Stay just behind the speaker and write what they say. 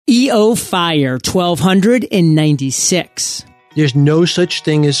EO Fire 1296. There's no such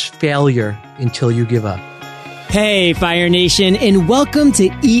thing as failure until you give up. Hey, Fire Nation, and welcome to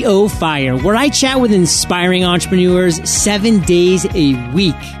EO Fire, where I chat with inspiring entrepreneurs 7 days a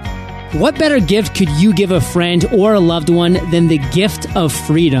week. What better gift could you give a friend or a loved one than the gift of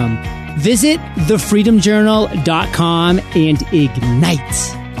freedom? Visit thefreedomjournal.com and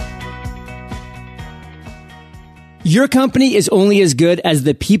ignite. Your company is only as good as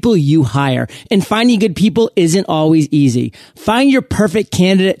the people you hire, and finding good people isn't always easy. Find your perfect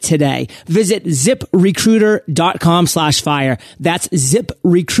candidate today. Visit ziprecruiter.com/fire. That's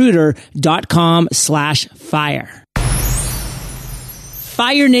ziprecruiter.com/fire.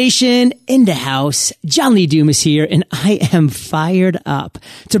 Fire Nation in the house. John Lee Dumas here, and I am fired up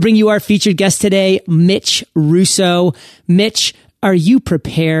to bring you our featured guest today, Mitch Russo. Mitch, are you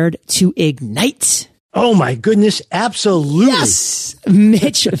prepared to ignite? Oh my goodness, absolutely. Yes!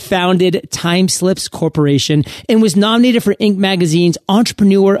 Mitch founded Time Slips Corporation and was nominated for Inc. magazine's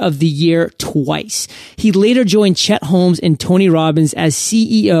Entrepreneur of the Year twice. He later joined Chet Holmes and Tony Robbins as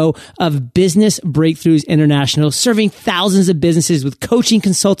CEO of Business Breakthroughs International, serving thousands of businesses with coaching,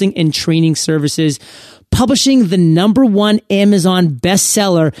 consulting, and training services. Publishing the #1 Amazon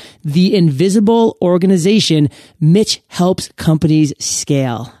bestseller, The Invisible Organization, Mitch helps companies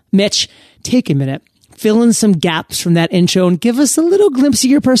scale. Mitch, take a minute. Fill in some gaps from that intro and give us a little glimpse of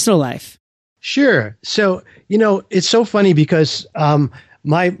your personal life. Sure. So, it's so funny because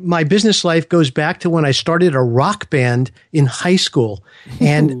my business life goes back to when I started a rock band in high school.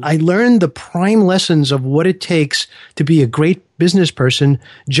 And I learned the prime lessons of what it takes to be a great business person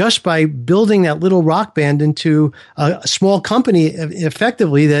just by building that little rock band into a small company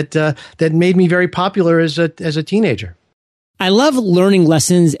effectively that made me very popular as a teenager. I love learning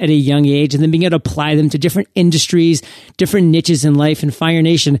lessons at a young age and then being able to apply them to different industries, different niches in life. And Fire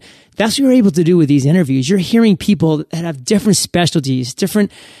Nation, that's what you're able to do with these interviews. You're hearing people that have different specialties,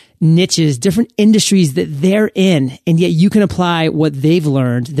 different niches, different industries that they're in. And yet you can apply what they've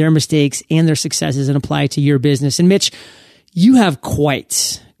learned, their mistakes and their successes, and apply it to your business. And Mitch, you have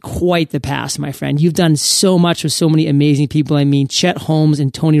quite the past, my friend. You've done so much with so many amazing people. I mean, Chet Holmes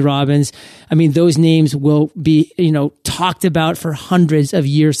and Tony Robbins. I mean, those names will be, talked about for hundreds of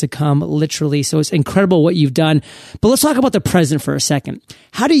years to come, literally. So it's incredible what you've done. But let's talk about the present for a second.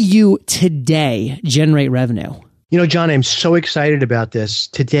 How do you today generate revenue? John, I'm so excited about this.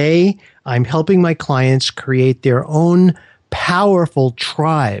 Today, I'm helping my clients create their own powerful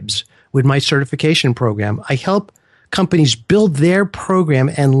tribes with my certification program. I help companies build their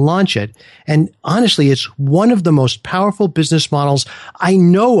program and launch it. And honestly, it's one of the most powerful business models I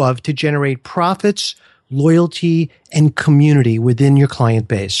know of to generate profits, loyalty, and community within your client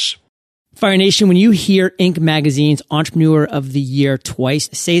base. Fire Nation, when you hear Inc. magazine's Entrepreneur of the Year twice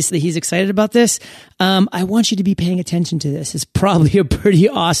says that he's excited about this, I want you to be paying attention to this. It's probably a pretty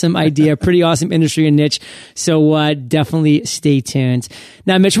awesome idea, pretty awesome industry and niche. So definitely stay tuned.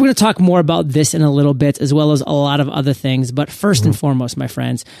 Now, Mitch, we're going to talk more about this in a little bit, as well as a lot of other things. But first and foremost, my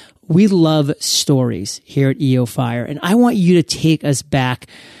friends, we love stories here at EO Fire. And I want you to take us back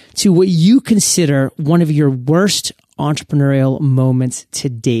to what you consider one of your worst entrepreneurial moments to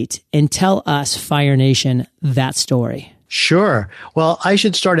date, and tell us, Fire Nation, that story. Sure. Well, I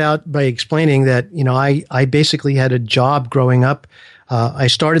should start out by explaining that, I basically had a job growing up. I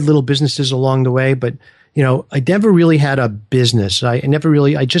started little businesses along the way, but, I never really had a business. I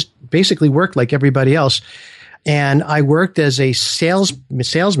just basically worked like everybody else. And I worked as a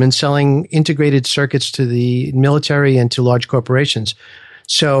salesman selling integrated circuits to the military and to large corporations.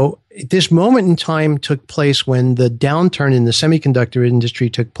 So this moment in time took place when the downturn in the semiconductor industry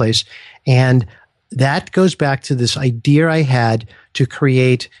took place. And that goes back to this idea I had to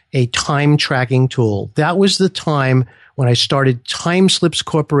create a time tracking tool. That was the time when I started Time Slips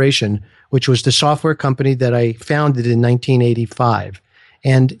Corporation, which was the software company that I founded in 1985.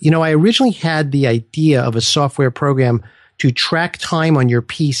 And, I originally had the idea of a software program to track time on your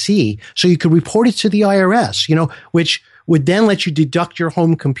PC so you could report it to the IRS, which would then let you deduct your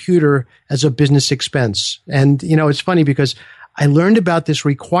home computer as a business expense. And, it's funny because I learned about this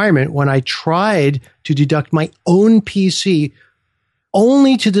requirement when I tried to deduct my own PC,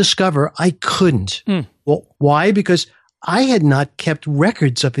 only to discover I couldn't. Well, why? Because I had not kept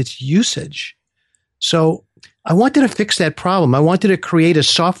records of its usage. So I wanted to fix that problem. I wanted to create a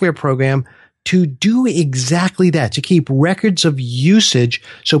software program to do exactly that, to keep records of usage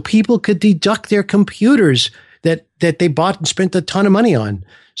so people could deduct their computers that they bought and spent a ton of money on.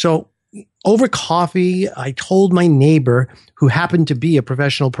 So over coffee, I told my neighbor, who happened to be a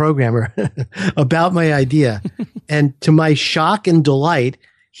professional programmer, about my idea. And to my shock and delight,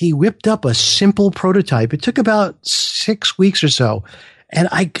 he whipped up a simple prototype. It took about 6 weeks or so. And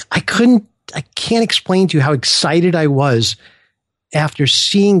I can't explain to you how excited I was after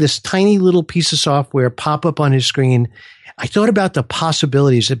seeing this tiny little piece of software pop up on his screen. I thought about the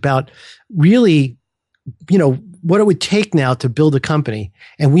possibilities, about really, what it would take now to build a company.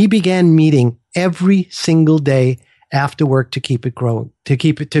 And we began meeting every single day after work to keep it growing, to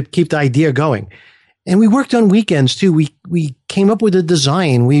keep the idea going. And we worked on weekends too. We came up with a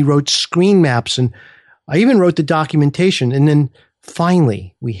design. We wrote screen maps, and I even wrote the documentation. And then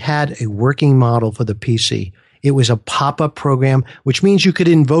finally, we had a working model for the PC. It was a pop-up program, which means you could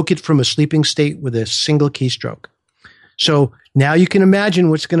invoke it from a sleeping state with a single keystroke. So now you can imagine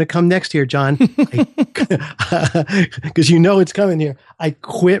what's going to come next here, John, because it's coming here. I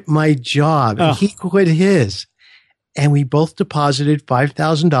quit my job. And he quit his. And we both deposited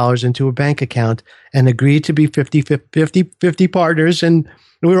 $5,000 into a bank account and agreed to be 50 partners. And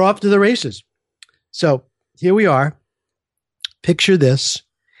we were off to the races. So here we are. Picture this.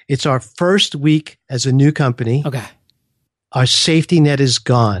 It's our first week as a new company. Okay. Our safety net is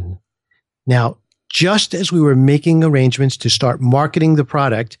gone. Now, just as we were making arrangements to start marketing the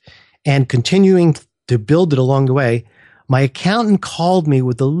product and continuing to build it along the way, my accountant called me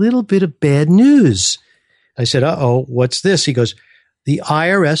with a little bit of bad news. I said, uh-oh, what's this? He goes, the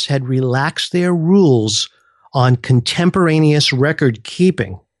IRS had relaxed their rules on contemporaneous record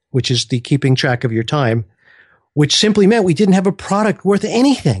keeping, which is the keeping track of your time, which simply meant we didn't have a product worth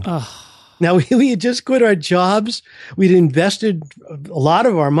anything. Now, we had just quit our jobs. We'd invested a lot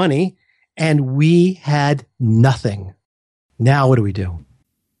of our money, and we had nothing. Now, what do we do?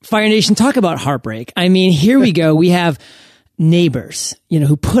 Fire Nation, talk about heartbreak. I mean, here we go. We have neighbors,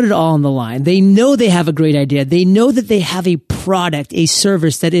 who put it all on the line. They know they have a great idea. They know that they have a product, a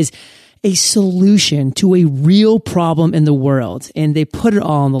service that is a solution to a real problem in the world. And they put it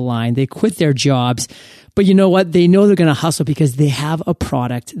all on the line. They quit their jobs. But you know what? They know they're going to hustle because they have a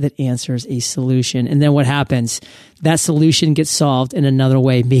product that answers a solution. And then what happens? That solution gets solved in another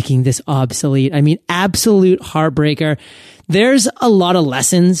way, making this obsolete. I mean, absolute heartbreaker. There's a lot of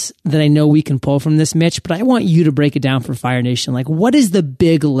lessons that I know we can pull from this, Mitch, but I want you to break it down for Fire Nation. Like, what is the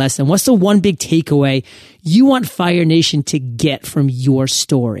big lesson? What's the one big takeaway you want Fire Nation to get from your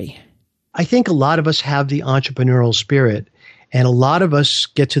story? I think a lot of us have the entrepreneurial spirit. And a lot of us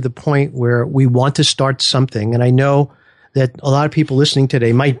get to the point where we want to start something. And I know that a lot of people listening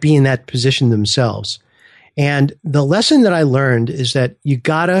today might be in that position themselves. And the lesson that I learned is that you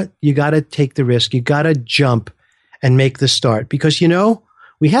gotta take the risk. You gotta jump and make the start. Because,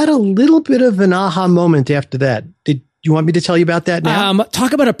 we had a little bit of an aha moment after that. Did you want me to tell you about that now?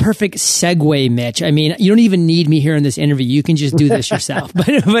 Talk about a perfect segue, Mitch. I mean, you don't even need me here in this interview. You can just do this yourself.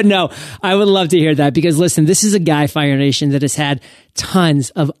 But no, I would love to hear that because listen, this is a guy, Fire Nation, that has had tons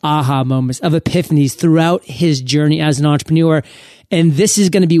of aha moments, of epiphanies throughout his journey as an entrepreneur. And this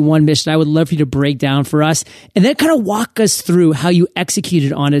is going to be one, Mitch, that I would love for you to break down for us and then kind of walk us through how you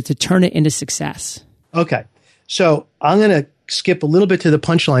executed on it to turn it into success. Okay. So I'm going to skip a little bit to the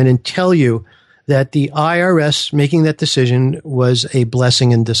punchline and tell you that the IRS making that decision was a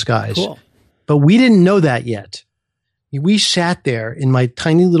blessing in disguise. Cool. But we didn't know that yet. We sat there in my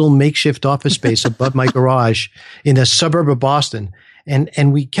tiny little makeshift office space above my garage in a suburb of Boston.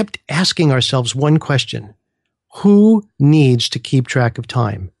 And we kept asking ourselves one question: who needs to keep track of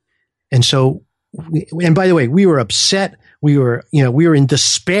time? And so, and by the way, we were upset. We were in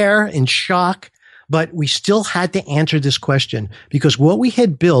despair, in shock, but we still had to answer this question because what we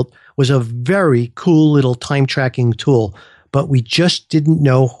had built was a very cool little time tracking tool, but we just didn't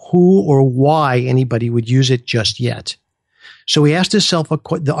know who or why anybody would use it just yet. So we asked ourselves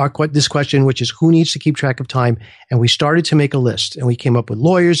this question, which is who needs to keep track of time? And we started to make a list, and we came up with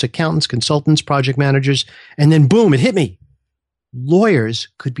lawyers, accountants, consultants, project managers, and then boom, it hit me. Lawyers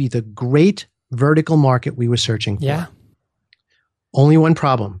could be the great vertical market we were searching for. Yeah. Only one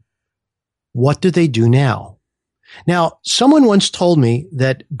problem. What do they do now? Now, someone once told me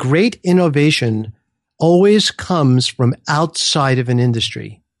that great innovation always comes from outside of an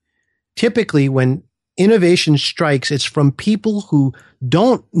industry. Typically, when innovation strikes, it's from people who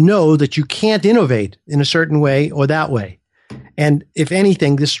don't know that you can't innovate in a certain way or that way. And if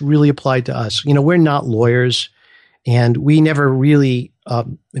anything, this really applied to us. We're not lawyers, and we never really,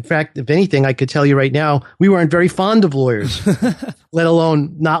 in fact, if anything, I could tell you right now, we weren't very fond of lawyers, let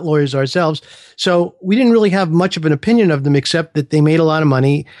alone not lawyers ourselves. So we didn't really have much of an opinion of them, except that they made a lot of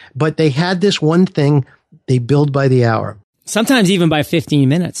money, but they had this one thing: they billed by the hour. Sometimes even by 15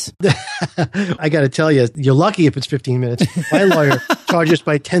 minutes. I got to tell you, you're lucky if it's 15 minutes. My lawyer charges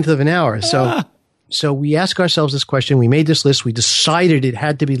by 1/10 of an hour. So So we ask ourselves this question. We made this list. We decided it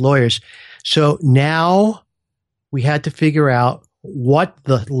had to be lawyers. So now we had to figure out what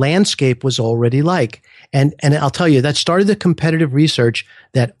the landscape was already like. And I'll tell you, that started the competitive research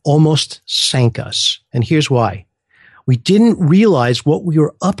that almost sank us. And here's why. We didn't realize what we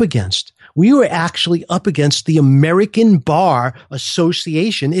were up against. We were actually up against the American Bar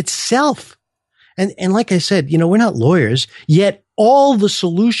Association itself. And like I said, we're not lawyers, yet all the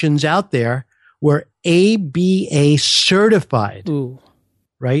solutions out there were ABA certified. Ooh.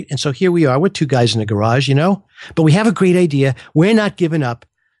 Right? And so here we are. We're two guys in a garage, but we have a great idea. We're not giving up.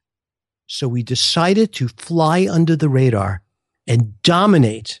 So we decided to fly under the radar and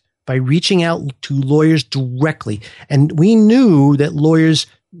dominate by reaching out to lawyers directly. And we knew that lawyers,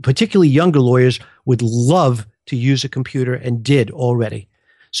 particularly younger lawyers, would love to use a computer and did already.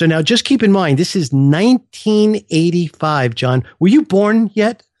 So now just keep in mind, this is 1985, John. Were you born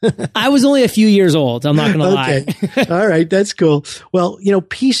yet? I was only a few years old. I'm not going to lie. All right. That's cool. Well,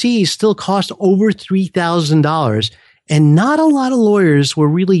 PCs still cost over $3,000 and not a lot of lawyers were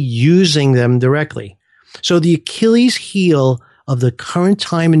really using them directly. So the Achilles heel of the current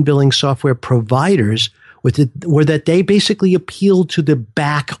time and billing software providers were that they basically appealed to the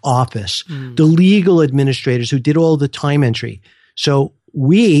back office, the legal administrators who did all the time entry. So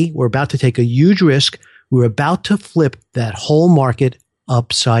we were about to take a huge risk. We were about to flip that whole market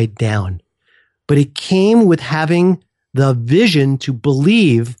upside down. But it came with having the vision to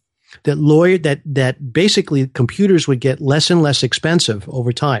believe that basically computers would get less and less expensive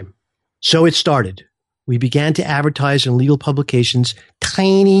over time. So it started. We began to advertise in legal publications,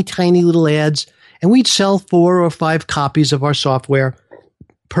 tiny, tiny little ads, and we'd sell 4 or 5 copies of our software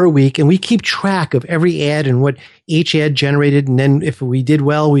per week. And we keep track of every ad and what each ad generated. And then if we did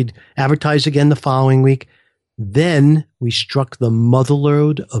well, we'd advertise again the following week. Then we struck the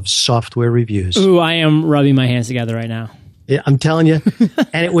motherlode of software reviews. Ooh, I am rubbing my hands together right now. Yeah, I'm telling you.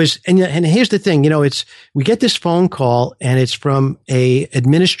 And it was, and here's the thing, we get this phone call and it's from a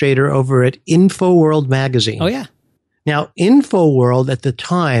administrator over at InfoWorld magazine. Oh yeah. Now, InfoWorld at the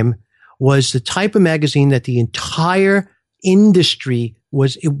time was the type of magazine that the entire industry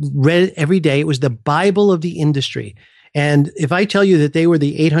read every day. It was the Bible of the industry. And if I tell you that they were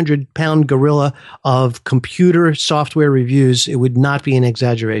the 800-pound gorilla of computer software reviews, it would not be an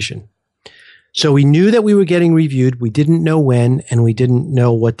exaggeration. So we knew that we were getting reviewed. We didn't know when, and we didn't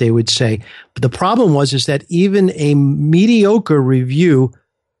know what they would say. But the problem is that even a mediocre review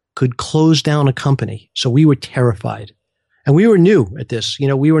could close down a company. So we were terrified. And we were new at this.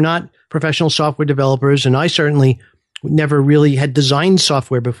 We were not professional software developers, and I certainly never really had designed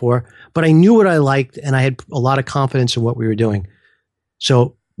software before, but I knew what I liked and I had a lot of confidence in what we were doing.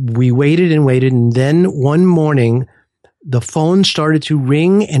 So we waited and waited. And then one morning, the phone started to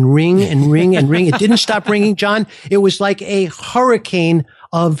ring and ring and ring and ring. It didn't stop ringing, John. It was like a hurricane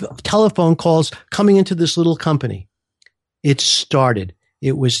of telephone calls coming into this little company. It started.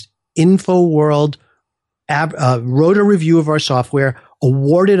 It was InfoWorld wrote a review of our software,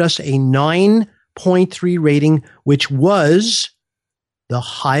 awarded us a 9.3 rating, which was the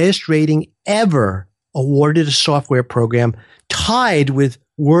highest rating ever awarded a software program, tied with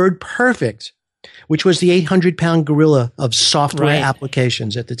WordPerfect, which was the 800-pound gorilla of software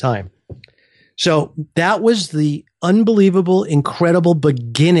applications at the time. So that was the unbelievable, incredible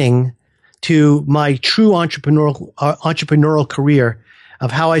beginning to my true entrepreneurial career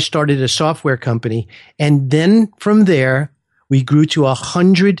of how I started a software company. And then from there, we grew to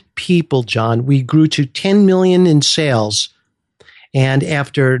 100 people, John. We grew to 10 million in sales. And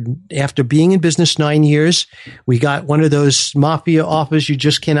after being in business 9 years, we got one of those mafia offers you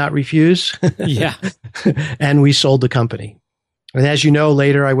just cannot refuse. Yeah. And we sold the company. And as you know,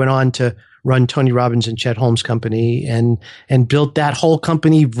 later I went on to run Tony Robbins and Chet Holmes' company and built that whole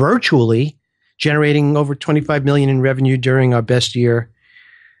company virtually, generating over 25 million in revenue during our best year.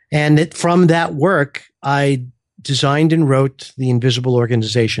 And from that work, I designed and wrote The Invisible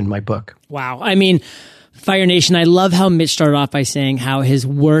Organization, my book. Wow. I mean, Fire Nation, I love how Mitch started off by saying how his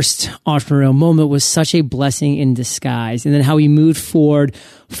worst entrepreneurial moment was such a blessing in disguise. And then how he moved forward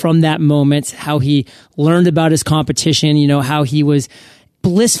from that moment, how he learned about his competition, how he was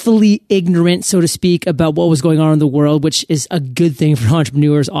blissfully ignorant, so to speak, about what was going on in the world, which is a good thing for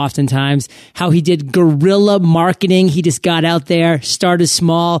entrepreneurs oftentimes. How he did guerrilla marketing. He just got out there, started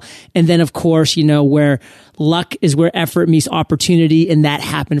small. And then, of course, where luck is where effort meets opportunity. And that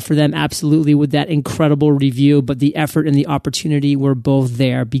happened for them absolutely with that incredible review. But the effort and the opportunity were both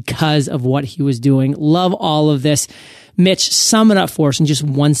there because of what he was doing. Love all of this. Mitch, sum it up for us in just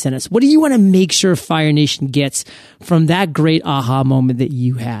one sentence. What do you want to make sure Fire Nation gets from that great aha moment that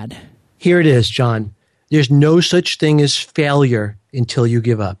you had? Here it is, John. There's no such thing as failure until you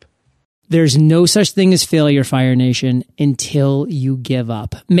give up. There's no such thing as failure, Fire Nation, until you give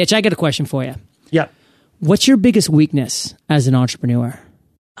up. Mitch, I got a question for you. Yeah. What's your biggest weakness as an entrepreneur?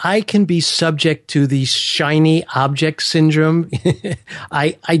 I can be subject to the shiny object syndrome.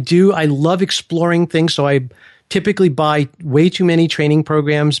 I love exploring things, so I typically buy way too many training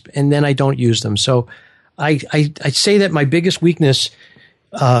programs and then I don't use them. So I say that my biggest weakness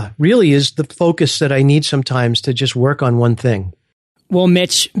really is the focus that I need sometimes to just work on one thing. Well,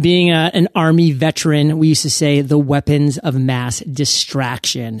 Mitch, being an Army veteran, we used to say the weapons of mass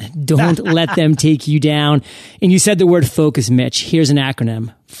distraction. Don't let them take you down. And you said the word focus, Mitch. Here's an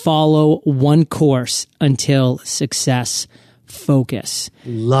acronym. Follow one course until success. Focus.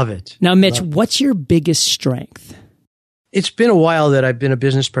 Love it. Now, Mitch, what's your biggest strength? It's been a while that I've been a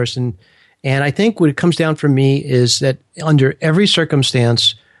business person. And I think what it comes down for me is that under every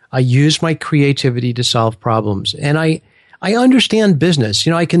circumstance, I use my creativity to solve problems. And I understand business.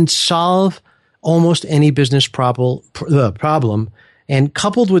 I can solve almost any business problem. And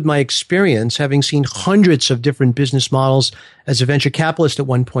coupled with my experience, having seen hundreds of different business models as a venture capitalist at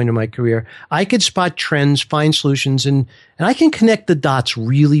one point in my career, I could spot trends, find solutions, and I can connect the dots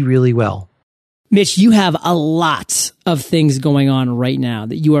really, really well. Mitch, you have a lot of things going on right now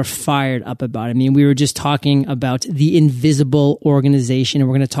that you are fired up about. I mean, we were just talking about the invisible organization, and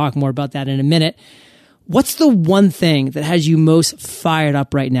we're going to talk more about that in a minute. What's the one thing that has you most fired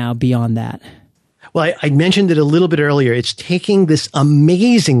up right now beyond that? Well, I mentioned it a little bit earlier. It's taking this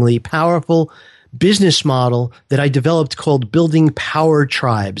amazingly powerful business model that I developed called Building Power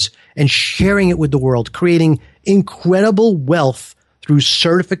Tribes and sharing it with the world, creating incredible wealth through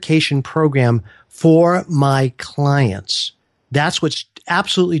certification program for my clients. That's what's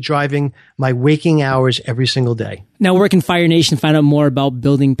absolutely driving my waking hours every single day. Now, where can Fire Nation find out more about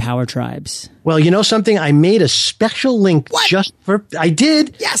Building Power Tribes? Well, you know something? I made a special link just for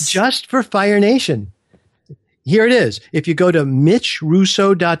Fire Nation. Here it is. If you go to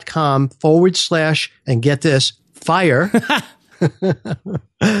mitchrusso.com/ and get this, fire,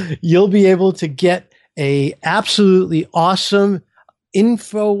 you'll be able to get a absolutely awesome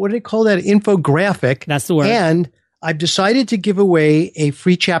infographic. That's the word. And I've decided to give away a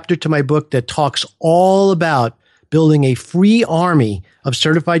free chapter to my book that talks all about building a free army of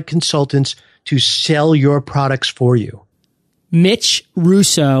certified consultants to sell your products for you. Mitch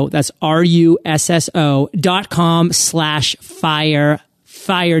Russo, that's RUSSO.com/fire.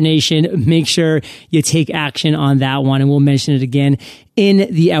 Fire Nation. Make sure you take action on that one, and we'll mention it again in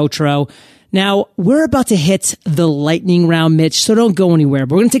the outro. Now, we're about to hit the lightning round, Mitch, so don't go anywhere.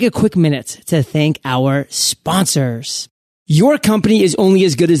 But we're going to take a quick minute to thank our sponsors. Your company is only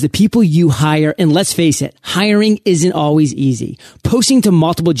as good as the people you hire, and let's face it, hiring isn't always easy. Posting to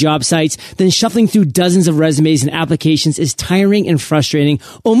multiple job sites, then shuffling through dozens of resumes and applications is tiring and frustrating,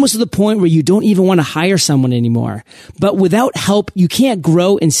 almost to the point where you don't even want to hire someone anymore. But without help, you can't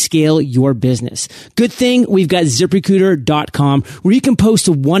grow and scale your business. Good thing we've got ZipRecruiter.com, where you can post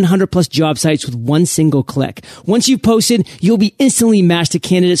to 100 plus job sites with one single click. Once you've posted, you'll be instantly matched to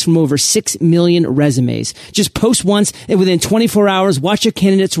candidates from over 6 million resumes. Just post once, and within 24 hours, watch your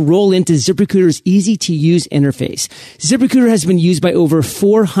candidates roll into ZipRecruiter's easy-to-use interface. ZipRecruiter has been used by over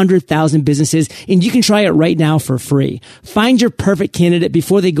 400,000 businesses, and you can try it right now for free. Find your perfect candidate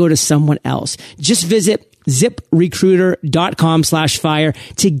before they go to someone else. Just visit ZipRecruiter.com/fire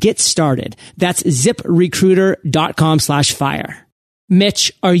to get started. That's ZipRecruiter.com/fire.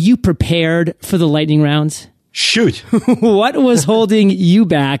 Mitch, are you prepared for the lightning rounds? Shoot. What was holding you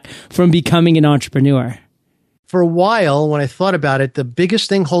back from becoming an entrepreneur? For a while, when I thought about it, the biggest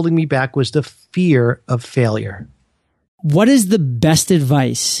thing holding me back was the fear of failure. What is the best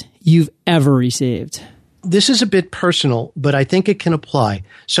advice you've ever received? This is a bit personal, but I think it can apply.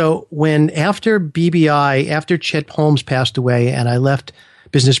 So after BBI, after Chet Holmes passed away and I left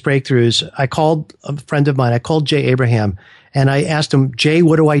Business Breakthroughs, I called a friend of mine. I called Jay Abraham and I asked him, Jay,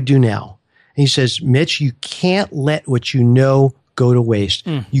 what do I do now? And he says, Mitch, you can't let what you know go to waste.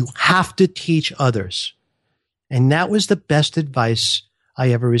 You have to teach others. And that was the best advice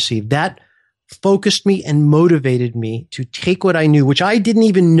I ever received. That focused me and motivated me to take what I knew, which I didn't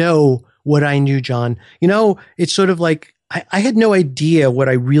even know what I knew, John. It's sort of like I had no idea what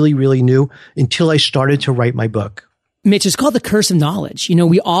I really, really knew until I started to write my book. Mitch, it's called the curse of knowledge.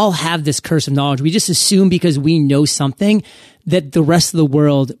 We all have this curse of knowledge. We just assume because we know something that the rest of the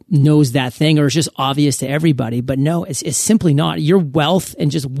world knows that thing, or it's just obvious to everybody. But no, it's simply not. Your wealth and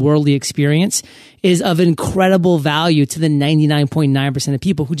just worldly experience is of incredible value to the 99.9% of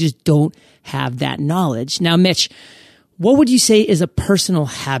people who just don't have that knowledge. Now, Mitch, What would you say is a personal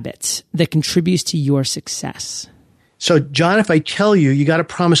habit that contributes to your success? So, John, if I tell you, you got to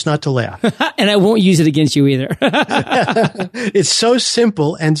promise not to laugh. And I won't use it against you either. It's so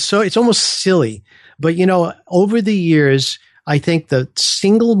simple and so it's almost silly. But, over the years, I think the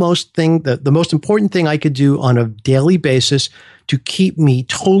single most thing, the most important thing I could do on a daily basis to keep me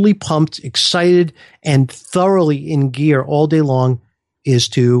totally pumped, excited, and thoroughly in gear all day long is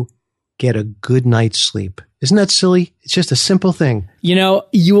to get a good night's sleep. Isn't that silly? It's just a simple thing.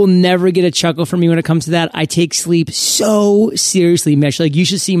 You will never get a chuckle from me when it comes to that. I take sleep so seriously, Mitch. Like, you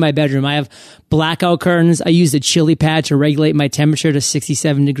should see my bedroom. I have blackout curtains. I use the chili pad to regulate my temperature to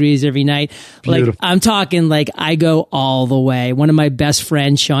 67 degrees every night. Beautiful. Like, I'm talking like I go all the way. One of my best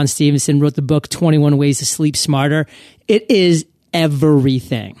friends, Sean Stevenson, wrote the book 21 Ways to Sleep Smarter. It is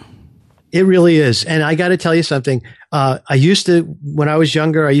everything. It really is. And I got to tell you something. When I was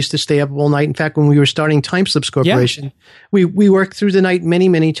younger, I used to stay up all night. In fact, when we were starting Time Slips Corporation, we worked through the night many,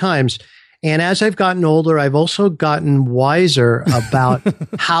 many times. And as I've gotten older, I've also gotten wiser about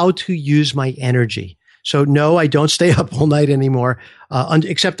how to use my energy. So no, I don't stay up all night anymore,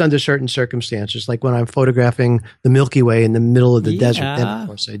 except under certain circumstances, like when I'm photographing the Milky Way in the middle of the desert. Then, of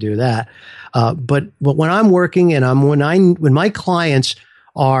course, I do that. But when I'm working and when my clients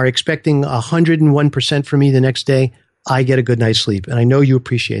are expecting 101% from me the next day, I get a good night's sleep. And I know you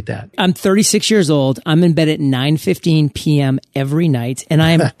appreciate that. I'm 36 years old. I'm in bed at 9:15 p.m. every night. And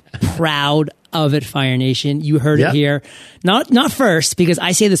I am proud of it, Fire Nation. You heard it here. Not first, because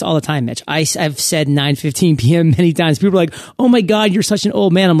I say this all the time, Mitch. I've said 9:15 p.m. many times. People are like, oh my God, you're such an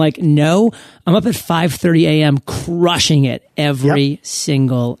old man. I'm like, no, I'm up at 5:30 a.m. crushing it every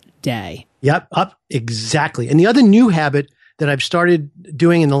single day. Yep, up. Exactly. And the other new habit that I've started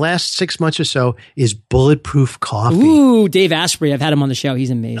doing in the last 6 months or so is bulletproof coffee. Ooh, Dave Asprey. I've had him on the show. He's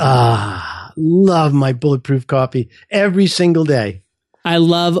amazing. Love my bulletproof coffee every single day. I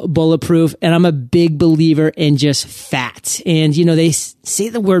love bulletproof, and I'm a big believer in just fat. And, they say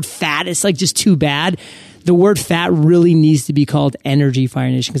the word fat, it's like just too bad. The word fat really needs to be called energy,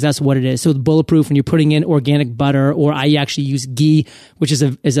 Fire Nation, because that's what it is. So with bulletproof, when you're putting in organic butter, or I actually use ghee, which is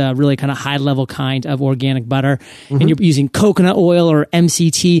a really kind of high level kind of organic butter, and you're using coconut oil or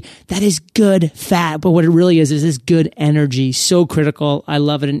MCT, that is good fat. But what it really is this good energy. So critical. I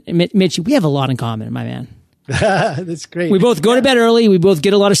love it. And Mitch, we have a lot in common, my man. That's great. We both go to bed early, we both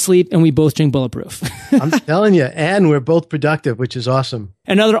get a lot of sleep, and we both drink bulletproof. I'm telling you, and we're both productive, which is awesome.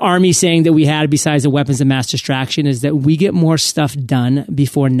 Another Army saying that we had, besides the weapons of mass distraction, is that we get more stuff done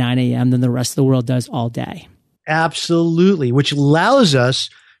before 9 a.m. than the rest of the world does all day. Absolutely, which allows us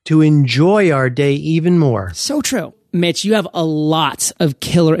to enjoy our day even more. So true. Mitch, you have a lot of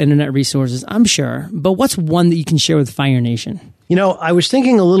killer internet resources, I'm sure, but what's one that you can share with Fire Nation? I was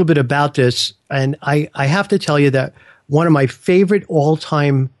thinking a little bit about this, and I have to tell you that one of my favorite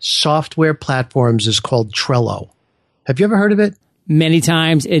all-time software platforms is called Trello. Have you ever heard of it? Many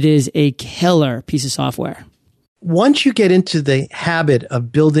times. It is a killer piece of software. Once you get into the habit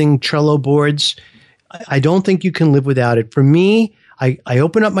of building Trello boards, I don't think you can live without it. For me, I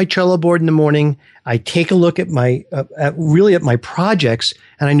open up my Trello board in the morning. I take a look at my projects,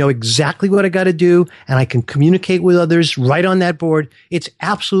 and I know exactly what I got to do, and I can communicate with others right on that board. It's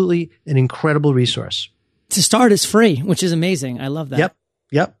absolutely an incredible resource. To start, it's free, which is amazing. I love that.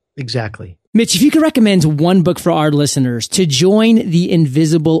 Yep, exactly. Mitch, if you could recommend one book for our listeners to join the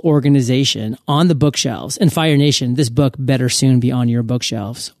invisible organization on the bookshelves, and Fire Nation, this book better soon be on your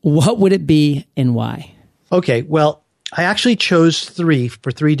bookshelves, what would it be and why? Okay, well, I actually chose 3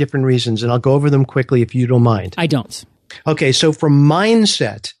 for 3 different reasons, and I'll go over them quickly if you don't mind. I don't. Okay, so for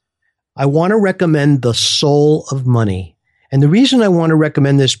mindset, I want to recommend The Soul of Money. And the reason I want to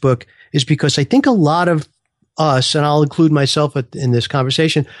recommend this book is because I think a lot of us, and I'll include myself in this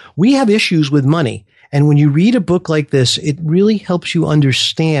conversation, we have issues with money. And when you read a book like this, it really helps you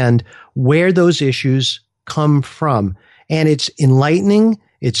understand where those issues come from. And it's enlightening.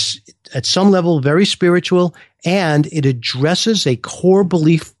 It's at some level very spiritual, and it addresses a core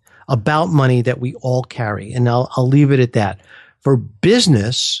belief about money that we all carry. And I'll leave it at that. For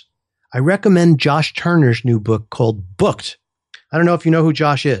business, I recommend Josh Turner's new book called Booked. I don't know if you know who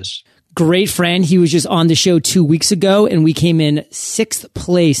Josh is. Great friend. He was just on the show 2 weeks ago, and we came in 6th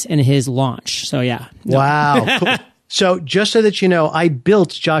place in his launch. So yeah. No. Wow. Cool. So just so that you know, I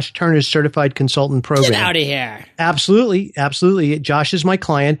built Josh Turner's certified consultant program. Get out of here. Absolutely. Absolutely. Josh is my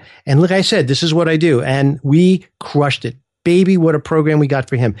client. And like I said, this is what I do. And we crushed it. Baby, what a program we got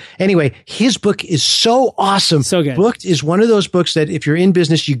for him. Anyway, his book is so awesome. So good. Booked is one of those books that if you're in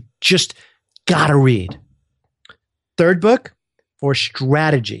business, you just got to read. Third book, for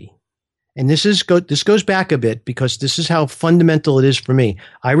strategy. and this goes back a bit because this is how fundamental it is for me.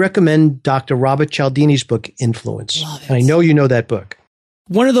 I recommend Dr. Robert Cialdini's book, Influence. And I know you know that book.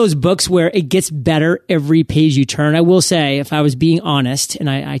 One of those books where it gets better every page you turn. I will say, if I was being honest, and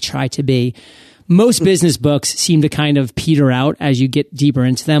I try to be, most business books seem to kind of peter out as you get deeper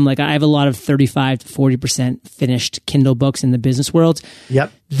into them. Like I have a lot of 35 to 40% finished Kindle books in the business world.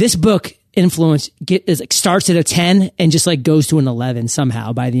 Yep. This book, Influence, starts at a 10 and just like goes to an 11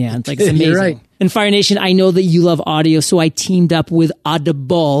 somehow by the end. Like it's amazing. You're right. And Fire Nation, I know that you love audio, so I teamed up with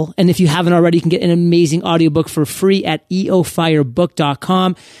Audible. And if you haven't already, you can get an amazing audiobook for free at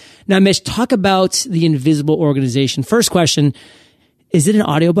eofirebook.com. Now, Mitch, talk about the Invisible Organization. First question, is it an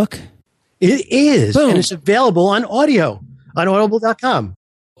audiobook? It is. Boom. And it's available on audio on audible.com.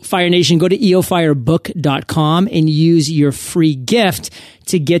 Fire Nation, go to eofirebook.com and use your free gift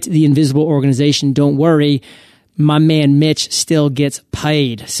to get the Invisible Organization. Don't worry, my man Mitch still gets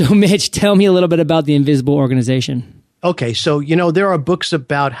paid. So Mitch, tell me a little bit about the Invisible Organization. Okay, so, there are books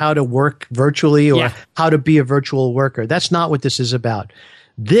about how to work virtually or how to be a virtual worker. That's not what this is about.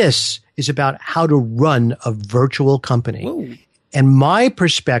 This is about how to run a virtual company. Whoa. And my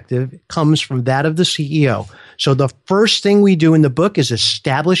perspective comes from that of the CEO. So the first thing we do in the book is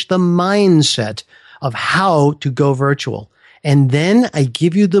establish the mindset of how to go virtual. And then I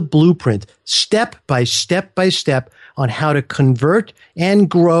give you the blueprint, step by step by step, on how to convert and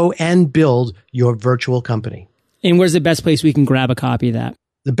grow and build your virtual company. And where's the best place we can grab a copy of that?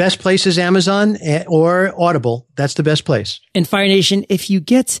 The best place is Amazon or Audible. That's the best place. And Fire Nation, if you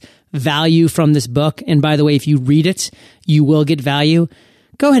get value from this book, and by the way, if you read it, you will get value,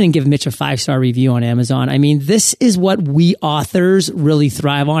 go ahead and give Mitch a 5-star review on Amazon. I mean, this is what we authors really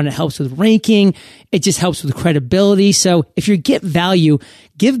thrive on. It helps with ranking. It just helps with credibility. So if you get value,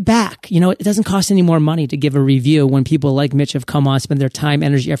 give back. It doesn't cost any more money to give a review when people like Mitch have come on, spend their time,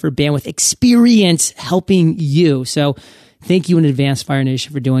 energy, effort, bandwidth, experience helping you. So thank you in advance, Fire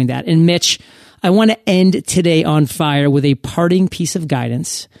Nation, for doing that. And Mitch, I want to end today on fire with a parting piece of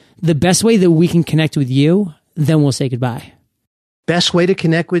guidance. The best way that we can connect with you, then we'll say goodbye. Best way to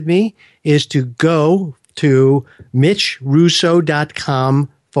connect with me is to go to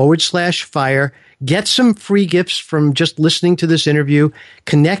mitchrusso.com/fire. Get some free gifts from just listening to this interview.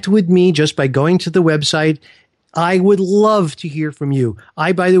 Connect with me just by going to the website. I would love to hear from you.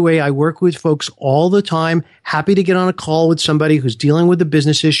 By the way, I work with folks all the time. Happy to get on a call with somebody who's dealing with a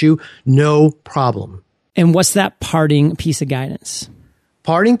business issue. No problem. And what's that parting piece of guidance?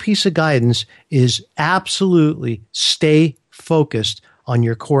 Parting piece of guidance is absolutely stay focused on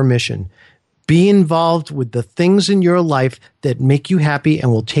your core mission. Be involved with the things in your life that make you happy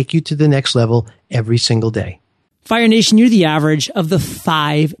and will take you to the next level every single day. Fire Nation, you're the average of the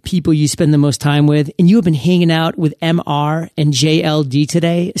 5 people you spend the most time with, and you have been hanging out with MR and JLD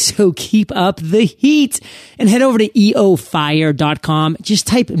today, so keep up the heat and head over to eofire.com. Just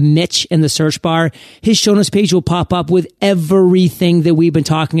type Mitch in the search bar. His show notes page will pop up with everything that we've been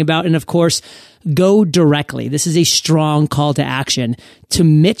talking about, and of course, go directly. This is a strong call to action to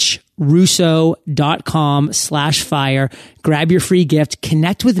mitchrusso.com/fire. Grab your free gift.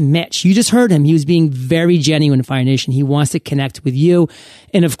 Connect with Mitch. You just heard him. He was being very genuine, Fire Nation. He wants to connect with you.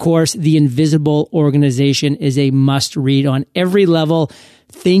 And of course, the Invisible Organization is a must read on every level.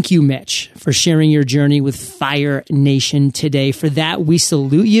 Thank you, Mitch, for sharing your journey with Fire Nation today. For that, we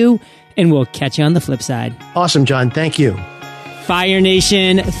salute you and we'll catch you on the flip side. Awesome, John. Thank you. Fire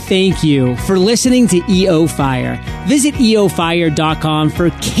Nation, thank you for listening to EO Fire. Visit eofire.com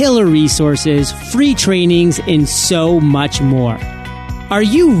for killer resources, free trainings, and so much more. Are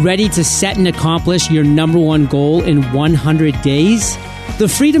you ready to set and accomplish your number one goal in 100 days? The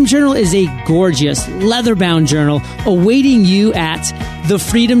Freedom Journal is a gorgeous leather-bound journal awaiting you at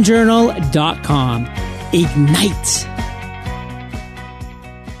thefreedomjournal.com. Ignite